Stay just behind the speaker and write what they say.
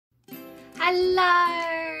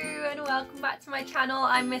Hello and welcome back to my channel.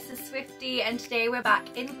 I'm Mrs. Swifty and today we're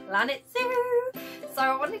back in Planet Zoo. So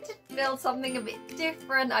I wanted to build something a bit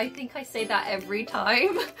different. I think I say that every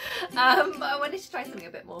time. But I wanted to try something a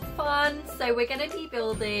bit more fun. So we're going to be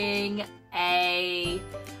building a,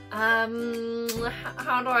 how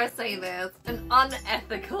do I say this? An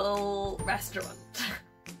unethical restaurant.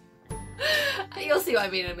 You'll see what I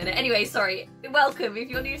mean in a minute. Anyway, sorry. Welcome. If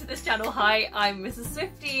you're new to this channel, hi, I'm Mrs.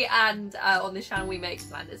 Swifty and on this channel we make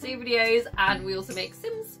Planet Zoo videos and we also make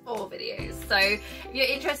Sims 4 videos. So if you're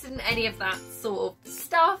interested in any of that sort of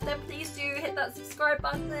stuff, then please do hit that subscribe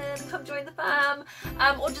button and come join the fam.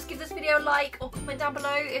 Or just give this video a like or comment down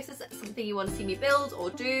below if there's something you want to see me build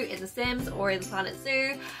or do in The Sims or in Planet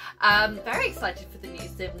Zoo. Very excited for the new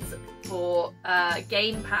Sims 4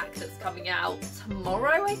 game pack that's coming out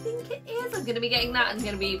tomorrow, I think it is. I'm going to be getting that and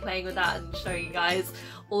going to be playing with that and showing you guys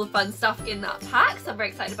all the fun stuff in that pack, so I'm very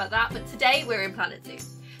excited about that. But today we're in Planet Zoo.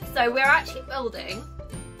 So we're actually building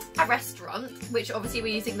a restaurant, which obviously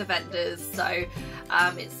we're using the vendors, so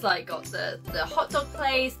it's like got the hot dog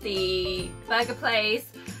place, the burger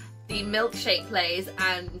place, the milkshake place,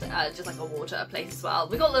 and just like a water place as well.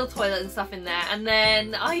 We've got a little toilet and stuff in there, and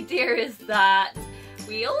then the idea is that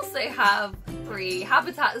we also have 3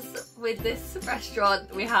 habitats with this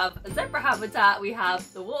restaurant. We have a zebra habitat, we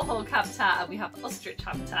have the warthog habitat, and we have ostrich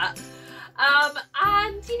habitat.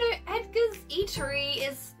 And you know, Edgar's Eatery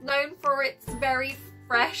is known for its very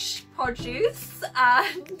fresh produce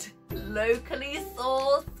and locally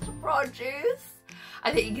sourced produce.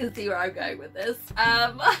 I think you can see where I'm going with this.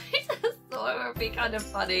 I just thought it would be kind of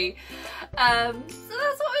funny. So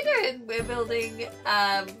that's what we're doing. We're building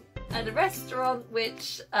a restaurant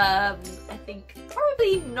which I think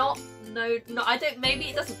probably maybe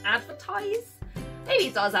it doesn't advertise. Maybe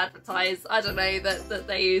it does advertise. I don't know that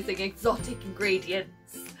they're using exotic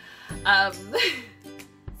ingredients.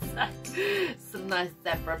 Some nice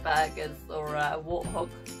zebra burgers or warthog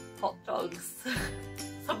hot dogs,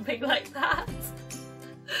 something like that.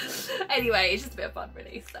 Anyway, it's just a bit of fun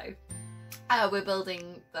really. So we're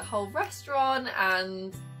building the whole restaurant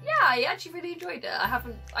and yeah, I actually really enjoyed it.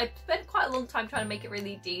 I spent quite a long time trying to make it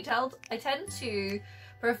really detailed. I tend to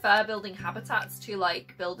prefer building habitats to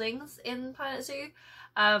like buildings in Planet Zoo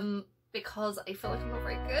because I feel like I'm not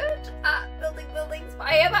very good at building buildings, but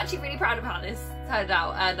I am actually really proud of how this turned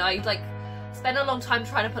out, and I like spent a long time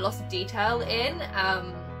trying to put lots of detail in,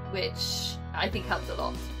 which I think helped a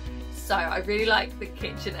lot. So I really like the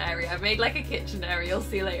kitchen area. I made like a kitchen area you'll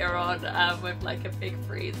see later on with like a big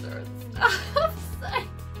freezer and stuff. So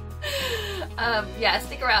yeah,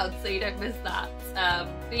 stick around so you don't miss that.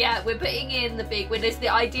 But yeah, we're putting in the big windows. The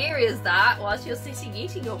idea is that whilst you're sitting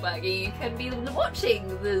eating your burger, you can be watching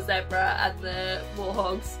the zebra and the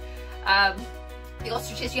warthogs. The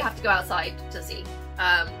ostriches you have to go outside to see.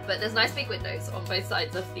 But there's nice big windows on both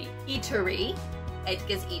sides of the eatery.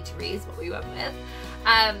 Edgar's Eatery is what we went with.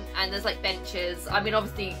 And there's like benches. I mean,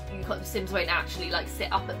 obviously the Sims won't actually like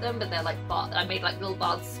sit up at them, but they're like I made like little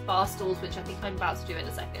bar stools, which I think I'm about to do in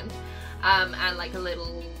a second. And like a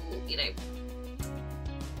little, you know,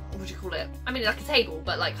 what do you call it? I mean, like a table,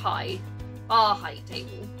 but like bar height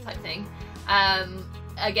table type thing.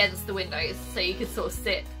 Against the windows, so you could sort of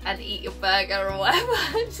sit and eat your burger or whatever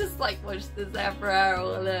and just like watch the zebra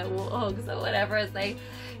or the warthogs or whatever as they,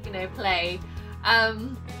 you know, play.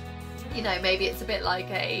 You know, maybe it's a bit like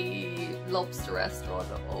a lobster restaurant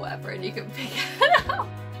or whatever and you can pick it out.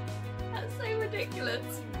 That's so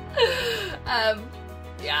ridiculous.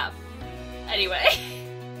 Yeah. Anyway,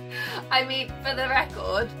 I mean, for the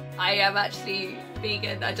record, I am actually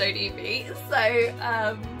vegan. I don't eat meat,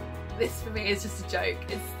 so this for me is just a joke.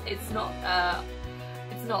 It's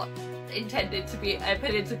not intended to be a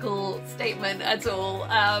political statement at all.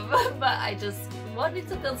 But I just wanted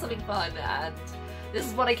to build something fun and this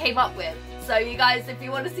is what I came up with. So you guys, if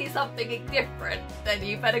you want to see something different, then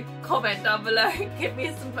you better comment down below and give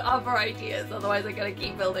me some other ideas. Otherwise I'm going to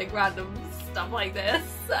keep building random stuff like this.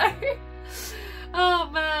 So, oh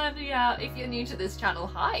man, yeah, if you're new to this channel,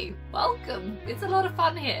 hi, welcome. It's a lot of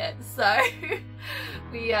fun here. So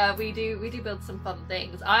we do build some fun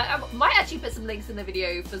things. I might actually put some links in the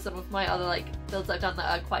video for some of my other like builds I've done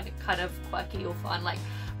that are quite kind of quirky or fun. Like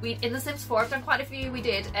in The Sims 4 I've done quite a few. We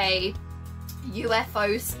did a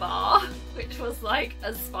UFO spa, which was like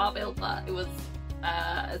a spa build, but it was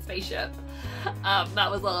a spaceship.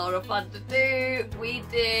 That was a lot of fun to do. We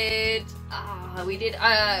did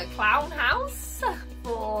a clown house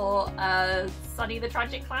for Sunny the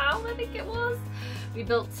Tragic Clown, I think it was. We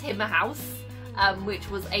built him a house, which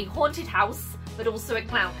was a haunted house, but also a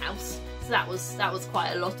clown house. So that was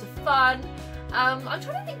quite a lot of fun. I'm trying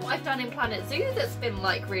to think what I've done in Planet Zoo that's been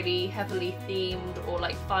like really heavily themed or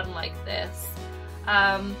like fun like this.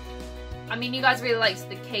 I mean, you guys really liked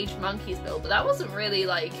the caged monkeys build, but that wasn't really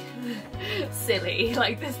like silly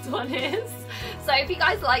like this one is. So if you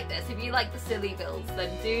guys like this, if you like the silly builds, then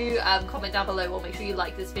do comment down below, or make sure you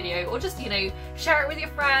like this video, or just, you know, share it with your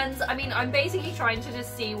friends. I mean, I'm basically trying to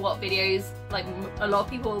just see what videos like a lot of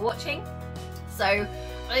people are watching. So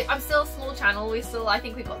I'm still a small channel. I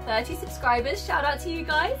think we've got 30 subscribers. Shout out to you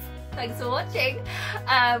guys. Thanks for watching.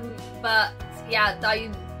 But yeah,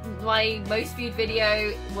 my most viewed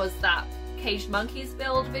video was that caged monkeys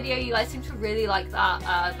build video. You guys seem to really like that,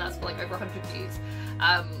 and that's for like over 100 views.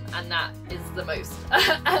 And that is the most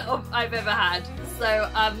I've ever had. So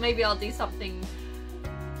maybe I'll do something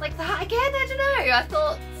like that again. I don't know. I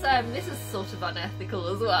thought this is sort of unethical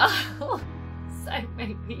as well. So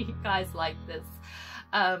maybe you guys like this.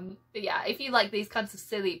 But yeah, if you like these kinds of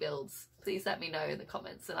silly builds, please let me know in the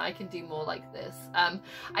comments and I can do more like this. I'm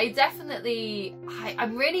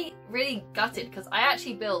really gutted because I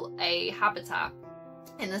actually built a habitat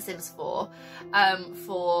in The Sims 4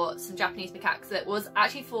 for some Japanese macaques that was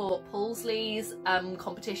actually for Paulsley's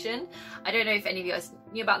competition. I don't know if any of you guys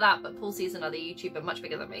knew about that, but Paulsley is another YouTuber much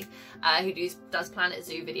bigger than me who does Planet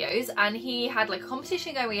Zoo videos, and he had like a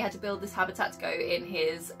competition going where he had to build this habitat to go in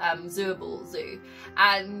his Zooable zoo,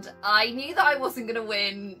 and I knew that I wasn't going to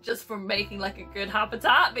win just from making like a good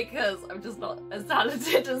habitat because I'm just not as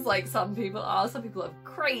talented as like some people are. Some people are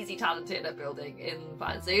crazy talented at building in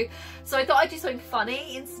Planet Zoo, so I thought I'd do something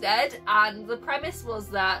funny instead. And the premise was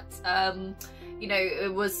that you know,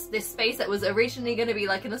 it was this space that was originally going to be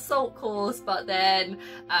like an assault course, but then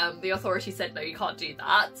the authority said no, you can't do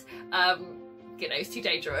that, you know, it's too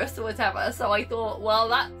dangerous or whatever. So I thought, well,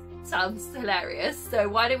 that sounds hilarious, so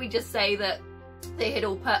why don't we just say that they had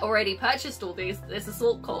already purchased all this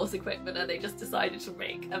assault course equipment, and they just decided to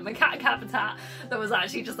make a macaque habitat that was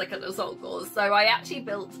actually just like an assault course. So I actually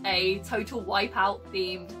built a total wipeout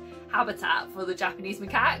themed habitat for the Japanese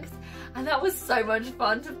macaques, and that was so much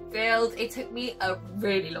fun to build. It took me a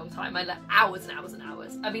really long time, I hours and hours and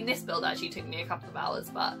hours. I mean, this build actually took me a couple of hours,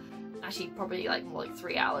 but actually probably like more like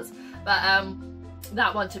 3 hours, but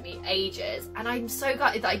that one took me ages, and I'm so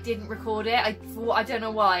gutted that I didn't record it. I don't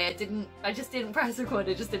know why I just didn't press record.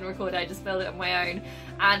 I just didn't record it. I just built it on my own,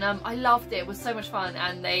 and I loved it. It was so much fun.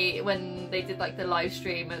 And when they did like the live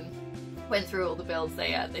stream and went through all the builds,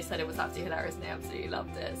 they said it was absolutely hilarious and they absolutely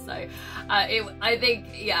loved it. So I think,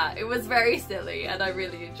 yeah, it was very silly and I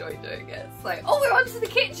really enjoyed doing it. So, oh, we're onto the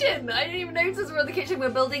kitchen. I didn't even notice we're in the kitchen.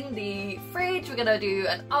 We're building the fridge. We're gonna do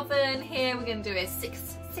an oven here. We're gonna do a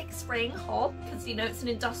six ring hob because, you know, it's an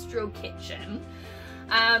industrial kitchen.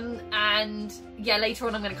 And yeah, later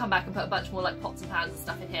on I'm going to come back and put a bunch more like pots and pans and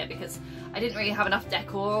stuff in here because I didn't really have enough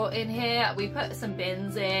decor in here. We put some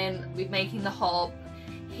bins in. We're making the hob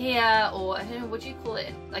here, or I don't know, what do you call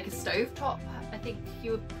it, like a stove top, I think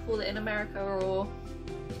you would call it in America, or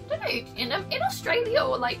I don't know, in Australia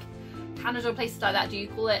or like Canada or places like that. Do you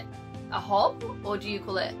call it a hob or do you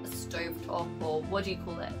call it a stove top, or what do you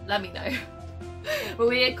call it? Let me know. But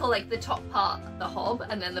we call like the top part the hob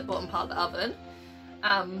and then the bottom part the oven.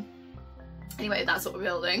 Anyway, that's what we're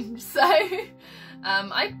building. So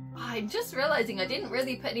I'm just realizing I didn't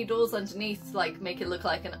really put any doors underneath to like make it look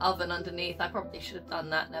like an oven underneath. I probably should have done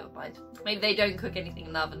that, never mind. Maybe they don't cook anything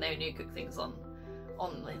in the oven, they only cook things on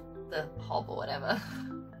the hob or whatever.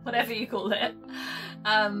 Whatever you call it.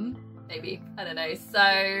 Maybe, I don't know.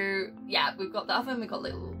 So yeah, we've got the oven, we've got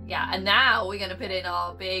little, yeah, and now we're gonna put in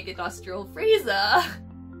our big industrial freezer.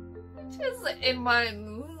 Which is in my,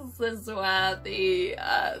 this is where the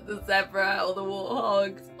zebra or the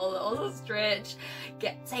warthogs or the ostrich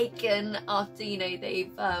get taken after, you know,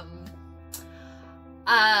 they've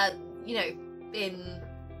you know, been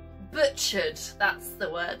butchered. That's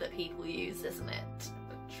the word that people use, isn't it?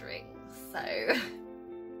 Butchering. So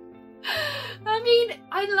I mean,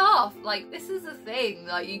 I laugh, like, this is a thing,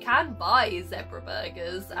 like, you can buy zebra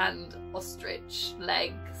burgers and ostrich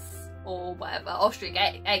legs or whatever, ostrich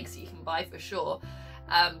eggs you can buy for sure,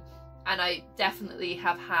 and I definitely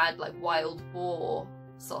have had like wild boar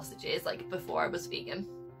sausages, like before I was vegan,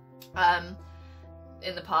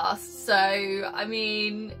 in the past. So I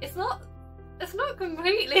mean, it's not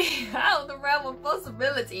completely out of the realm of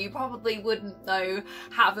possibility. You probably wouldn't know,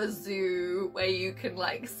 have a zoo where you can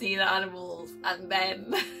like see the animals and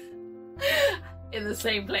then in the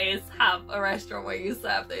same place have a restaurant where you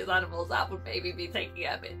serve those animals. That would maybe be taking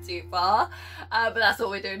it a bit too far, but that's what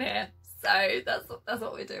we're doing here. So that's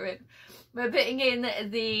what we're doing. We're putting in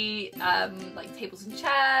the like tables and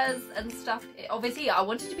chairs and stuff. Obviously I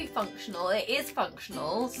want it to be functional. It is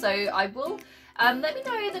functional, so I will Let me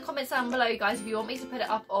know in the comments down below, guys, if you want me to put it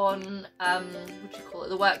up on, what do you call it,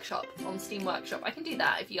 the workshop, on Steam Workshop. I can do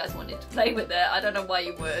that if you guys wanted to play with it. I don't know why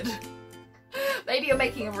you would. Maybe you're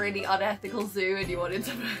making a really unethical zoo and you wanted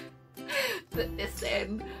to put this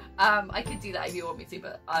in. I could do that if you want me to,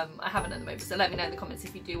 but I haven't at the moment, so let me know in the comments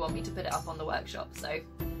if you do want me to put it up on the workshop, so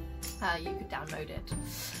you could download it.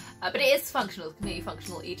 But it is functional, it's a completely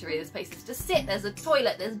functional eatery. There's places to sit, there's a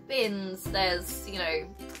toilet, there's bins, there's, you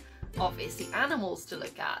know, obviously animals to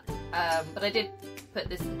look at. But I did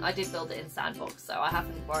build it in sandbox, so I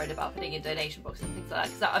haven't worried about putting in donation boxes and things like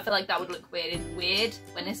that, because I feel like that would look weird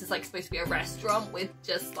when this is like supposed to be a restaurant with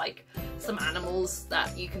just like some animals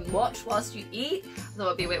that you can watch whilst you eat. I thought it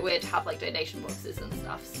would be a bit weird to have like donation boxes and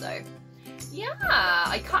stuff, so yeah.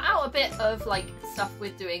 I cut out a bit of like stuff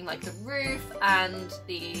with doing like the roof and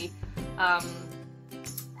the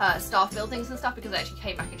staff buildings and stuff, because I actually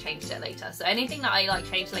came back and changed it later. So anything that I like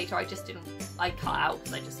changed later, I cut out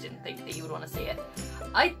because I just didn't think that you would want to see it.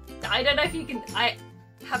 I don't know if you can,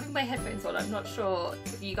 having my headphones on, I'm not sure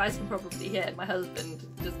if you guys can probably hear my husband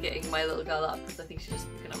just getting my little girl up, because I think she's just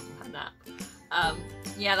woken up from her nap.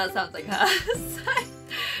 Yeah, that sounds like her. So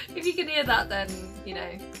if you can hear that, then, you know,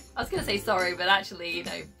 I was going to say sorry, but actually, you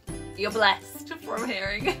know, you're blessed from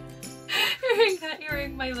hearing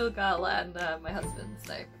my little girl and my husband.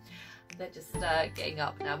 So they're just getting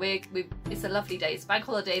up now. It's a lovely day. It's a bank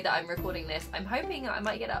holiday that I'm recording this. I'm hoping I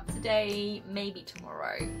might get up today, maybe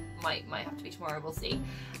tomorrow. Might have to be tomorrow, we'll see.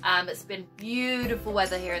 It's been beautiful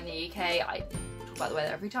weather here in the UK. I talk about the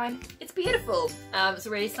weather every time. It's beautiful. It's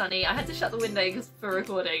really sunny. I had to shut the window for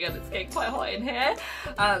recording and it's getting quite hot in here.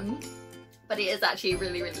 But it is actually a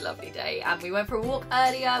really, really lovely day. And we went for a walk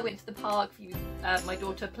earlier, went to the park. My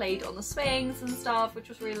daughter played on the swings and stuff, which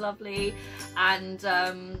was really lovely. And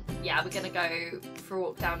yeah, we're gonna go for a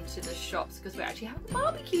walk down to the shops because we're actually having a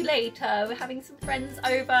barbecue later. We're having some friends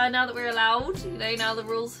over now that we're allowed. You know, now the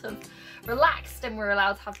rules have relaxed and we're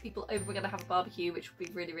allowed to have people over. We're gonna have a barbecue, which will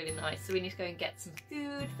be really, really nice. So we need to go and get some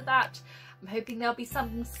food for that. I'm hoping there'll be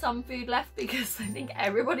some food left because I think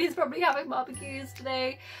everybody's probably having barbecues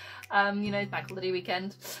today. You know, bank holiday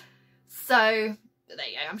weekend. So there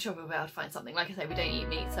you go, I'm sure we'll be able to find something. Like I say, we don't eat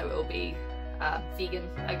meat, so it will be vegan.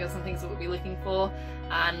 I got some things that we'll be looking for.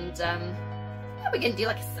 And yeah, we're gonna do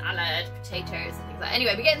like a salad, potatoes and things like that.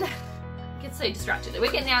 Anyway, we're getting so distracted. We're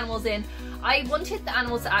getting the animals in. I wanted the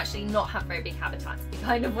animals to actually not have very big habitats. I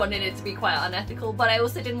kind of wanted it to be quite unethical, but I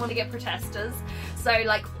also didn't want to get protesters. So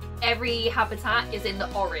like every habitat is in the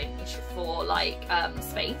orange for like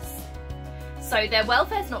space. So their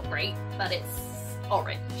welfare's not great, but it's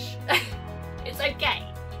orange. It's okay.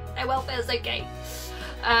 Their welfare's okay.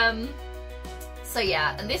 So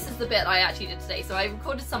yeah, and this is the bit I actually did today. So I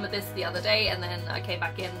recorded some of this the other day and then I came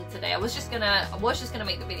back in today. I was just gonna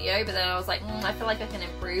make the video, but then I was like, I feel like I can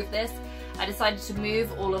improve this. I decided to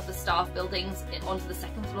move all of the staff buildings onto the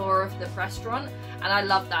second floor of the restaurant, and I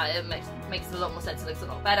love that. It makes a lot more sense. It looks a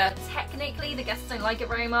lot better. Technically, the guests don't like it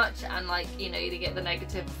very much, and like, you know, they get the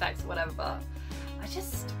negative effects or whatever, but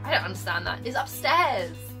I don't understand that. It's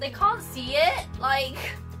upstairs. They can't see it. Like,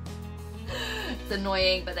 it's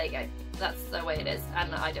annoying, but there you go. That's the way it is,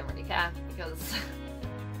 and I don't really care because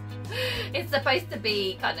it's supposed to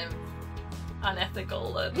be kind of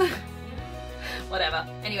unethical and whatever.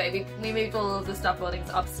 Anyway, we moved all of the staff buildings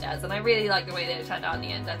upstairs, and I really like the way they turned out in the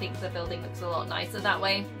end. I think the building looks a lot nicer that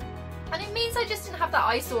way. And it means I just didn't have that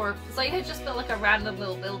eyesore, because I had just built like a random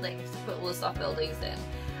little building to put all the staff buildings in,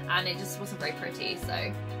 and it just wasn't very pretty,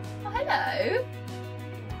 so... Oh, hello!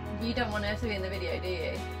 You don't want her to be in the video, do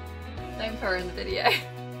you? Don't put her in the video.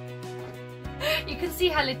 You can see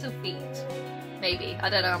her little feet. Maybe.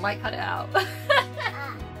 I don't know, I might cut it out.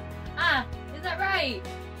 Ah, is that right?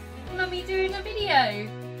 Mummy doing a video?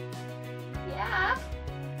 Yeah?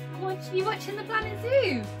 You watching the Planet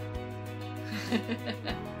Zoo?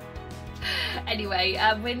 Anyway,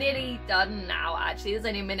 we're nearly done now actually. There's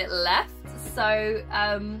only a minute left. So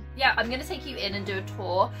yeah, I'm going to take you in and do a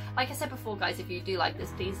tour. Like I said before, guys, if you do like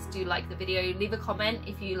this, please do like the video. Leave a comment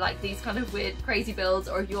if you like these kind of weird crazy builds,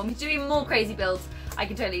 or if you want me to do even more crazy builds, I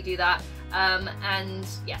can totally do that. And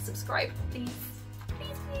yeah, subscribe, please.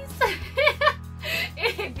 Please.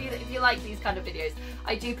 If you like these kind of videos.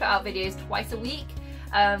 I do put out videos twice a week.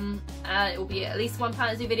 It will be at least one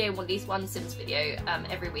Planet Zoo video and at least one Sims video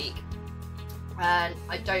every week. And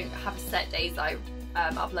I don't have set days I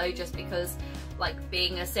upload, just because, like,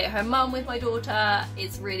 being a stay-at-home mum with my daughter,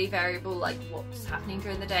 it's really variable, like what's happening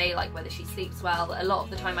during the day, like whether she sleeps well. A lot of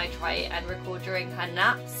the time I try and record during her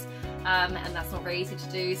naps, and that's not very easy to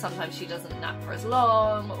do. Sometimes she doesn't nap for as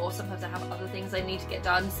long, or sometimes I have other things I need to get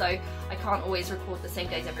done, so I can't always record the same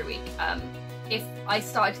days every week. if I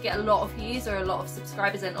started to get a lot of views or a lot of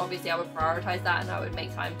subscribers, then obviously I would prioritize that and I would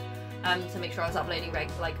make time to make sure I was uploading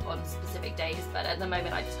like on specific days. But at the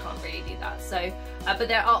moment I just can't really do that. So but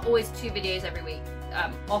there are always 2 videos every week,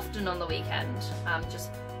 often on the weekend, just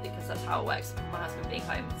because that's how it works. My husband being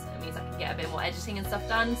home, so it means I can get a bit more editing and stuff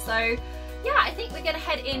done. So yeah, I think we're gonna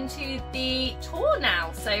head into the tour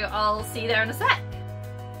now, so I'll see you there in a sec.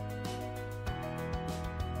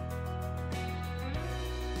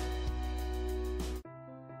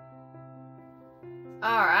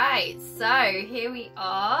 Alright, so here we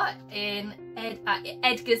are in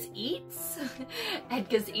Edgar's Eats,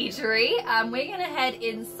 Edgar's Eatery. We're going to head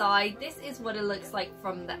inside. This is what it looks like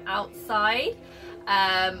from the outside.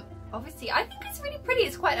 Obviously, I think it's really pretty.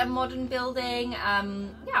 It's quite a modern building.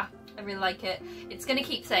 Yeah, I really like it. It's going to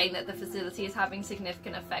keep saying that the facility is having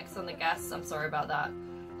significant effects on the guests. I'm sorry about that.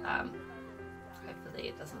 Hopefully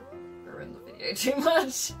it doesn't ruin the video too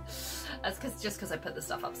much. That's just because I put the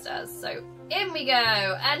stuff upstairs. So in we go,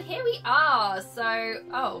 and here we are. So,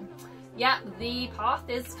 oh, yeah, the path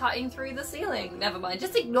is cutting through the ceiling. Never mind,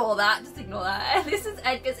 just ignore that, just ignore that. This is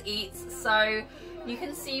Edgar's Eats. So you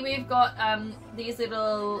can see we've got these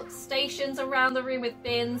little stations around the room with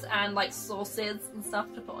bins and like sauces and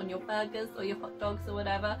stuff to put on your burgers or your hot dogs or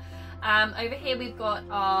whatever. Over here we've got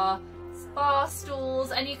our bar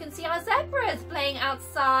stools, and you can see our zebras playing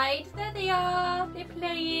outside. There they are, they're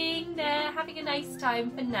playing, they're having a nice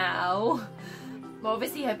time for now. We're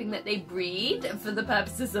obviously hoping that they breed for the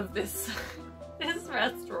purposes of this this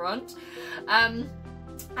restaurant. And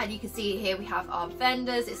you can see here we have our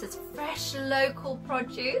vendors. It says fresh local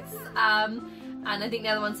produce, and I think the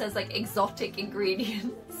other one says like exotic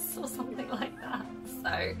ingredients or something like that.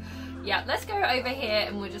 So yeah, let's go over here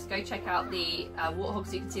and we'll just go check out the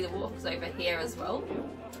warthogs. You can see the warthogs over here as well.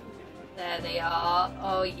 There they are.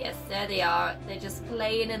 Oh yes, there they are. They're just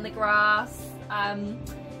playing in the grass.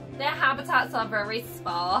 Their habitats are very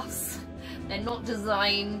sparse. They're not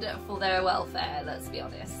designed for their welfare, let's be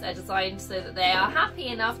honest. They're designed so that they are happy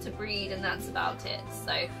enough to breed, and that's about it.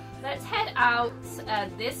 So let's head out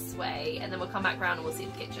this way, and then we'll come back around and we'll see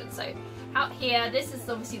the kitchen. So out here, this is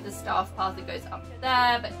obviously the staff path that goes up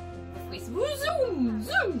there, but we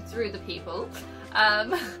zoom through the people,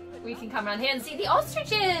 we can come around here and see the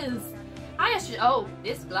ostriches. Hi ostrich. Oh,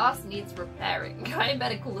 this glass needs repairing. I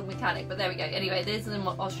better call the mechanic, but there we go. Anyway, these are the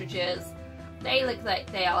ostriches. They look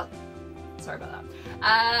like they are, sorry about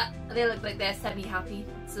that, they look like they're semi-happy,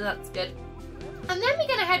 so that's good. And then we're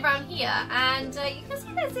going to head around here, and you can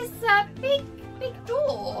see there's this big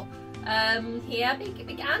door here,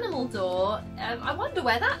 big animal door. I wonder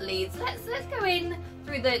where that leads. Let's go in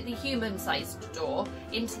through the human-sized door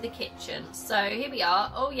into the kitchen. So here we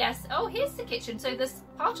are. Oh yes. Oh, here's the kitchen. So this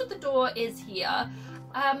part of the door is here.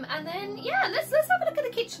 And then yeah, let's have a look at the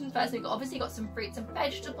kitchen first. We've obviously got some fruits and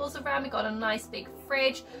vegetables around. We've got a nice big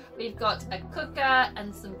fridge. We've got a cooker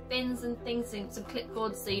and some bins and things, and some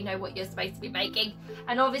clipboards so you know what you're supposed to be making.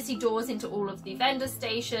 And obviously doors into all of the vendor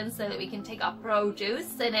stations so that we can take our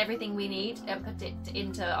produce and everything we need and put it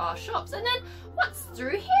into our shops. And then what's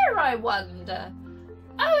through here, I wonder?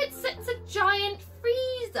 Oh, it's a giant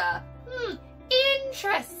freezer.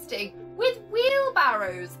 Interesting. With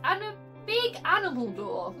wheelbarrows and a big animal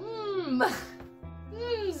door.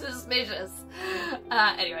 Suspicious.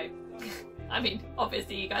 Anyway, I mean,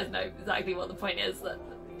 obviously you guys know exactly what the point is, that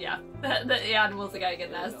yeah, the animals are going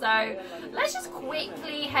in there. So let's just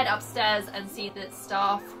quickly head upstairs and see the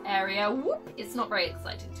staff area. Whoop, it's not very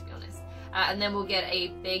exciting, to be honest. And then we'll get a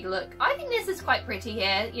big look. I think this is quite pretty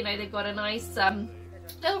here. You know, they've got a nice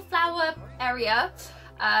little flower area,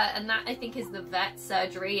 and that I think is the vet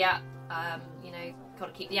surgery. Yeah, you know, got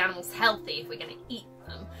to keep the animals healthy if we're going to eat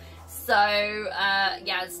them. So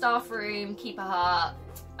yeah, staff room, keeper hut,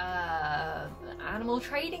 animal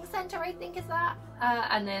trading center, I think is that,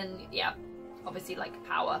 and then yeah, obviously like a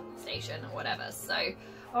power station or whatever. So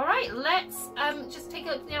all right, let's just take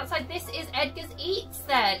a look at the outside. This is Edgar's Eats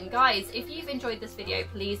then. Guys, if you've enjoyed this video,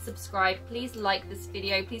 please subscribe, please like this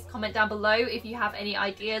video, please comment down below if you have any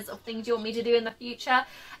ideas of things you want me to do in the future.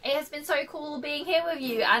 It has been so cool being here with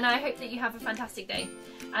you, and I hope that you have a fantastic day,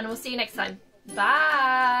 and we'll see you next time.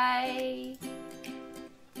 Bye!